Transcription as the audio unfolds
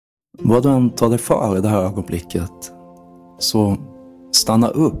Vad du än tar dig för i det här ögonblicket, så stanna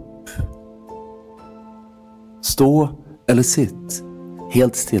upp. Stå eller sitt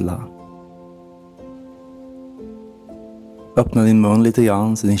helt stilla. Öppna din mun lite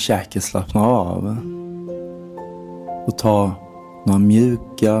grann så din käke slappnar av. Och ta några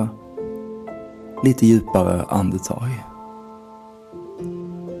mjuka, lite djupare andetag.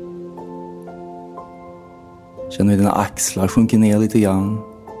 Känn hur dina axlar sjunker ner lite grann.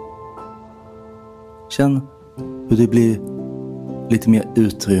 Känn hur det blir lite mer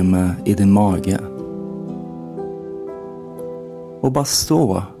utrymme i din mage. Och bara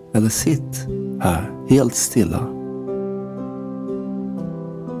stå eller sitt här helt stilla.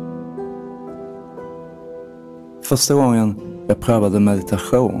 Första gången jag prövade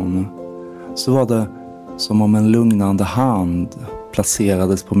meditation så var det som om en lugnande hand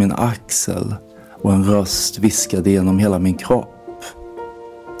placerades på min axel och en röst viskade genom hela min kropp.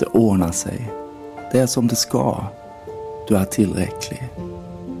 Det ordnar sig. Det är som det ska. Du är tillräcklig.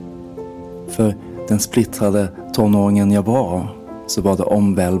 För den splittrade tonåringen jag var så var det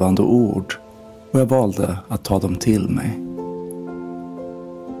omvälvande ord och jag valde att ta dem till mig.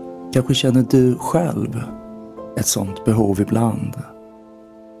 Kanske känner du själv ett sånt behov ibland.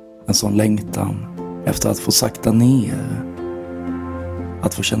 En sån längtan efter att få sakta ner.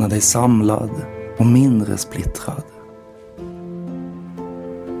 Att få känna dig samlad och mindre splittrad.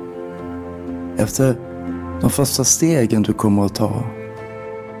 Efter de första stegen du kommer att ta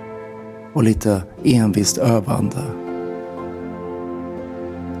och lite envist övande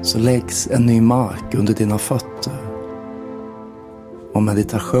så läggs en ny mark under dina fötter. Och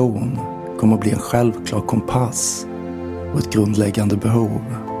meditation kommer att bli en självklar kompass och ett grundläggande behov.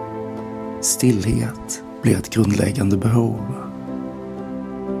 Stillhet blir ett grundläggande behov.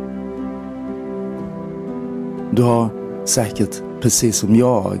 Du har säkert, precis som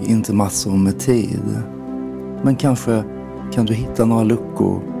jag, inte massor med tid. Men kanske kan du hitta några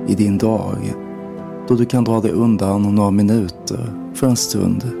luckor i din dag då du kan dra dig undan om några minuter för en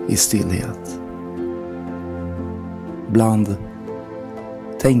stund i stillhet. Ibland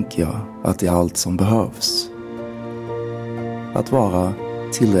tänker jag att det är allt som behövs. Att vara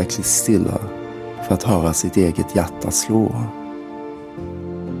tillräckligt stilla för att höra sitt eget hjärta slå.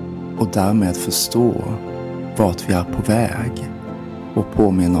 Och därmed förstå vart vi är på väg och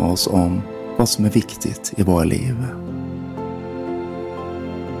påminna oss om vad som är viktigt i våra liv.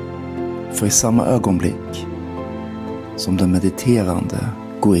 För i samma ögonblick som den mediterande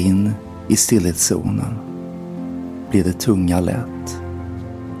går in i stillhetszonen blir det tunga lätt.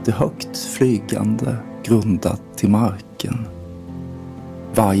 Det högt flygande grundat till marken.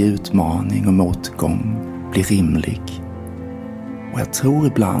 Varje utmaning och motgång blir rimlig. Och jag tror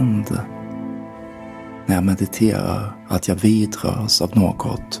ibland när jag mediterar att jag vidrörs av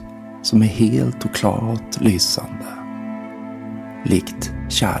något som är helt och klart lysande. Likt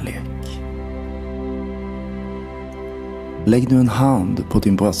kärlek. Lägg nu en hand på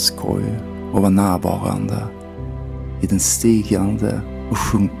din bröstkorg och var närvarande i den stigande och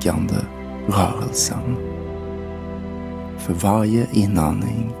sjunkande rörelsen. För varje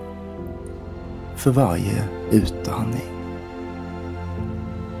inandning, för varje utandning.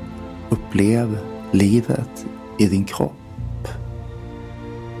 Upplev livet i din kropp.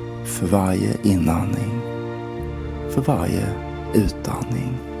 För varje inandning, för varje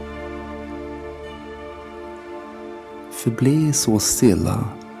utandning. Förbli så stilla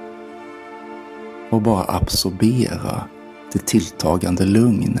och bara absorbera det tilltagande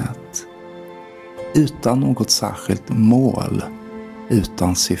lugnet utan något särskilt mål,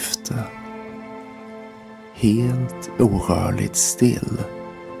 utan syfte. Helt orörligt still.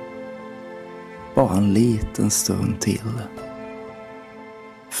 Bara en liten stund till.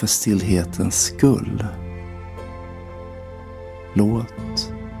 För stillhetens skull.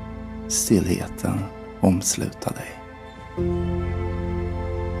 Låt stillheten omsluta dig.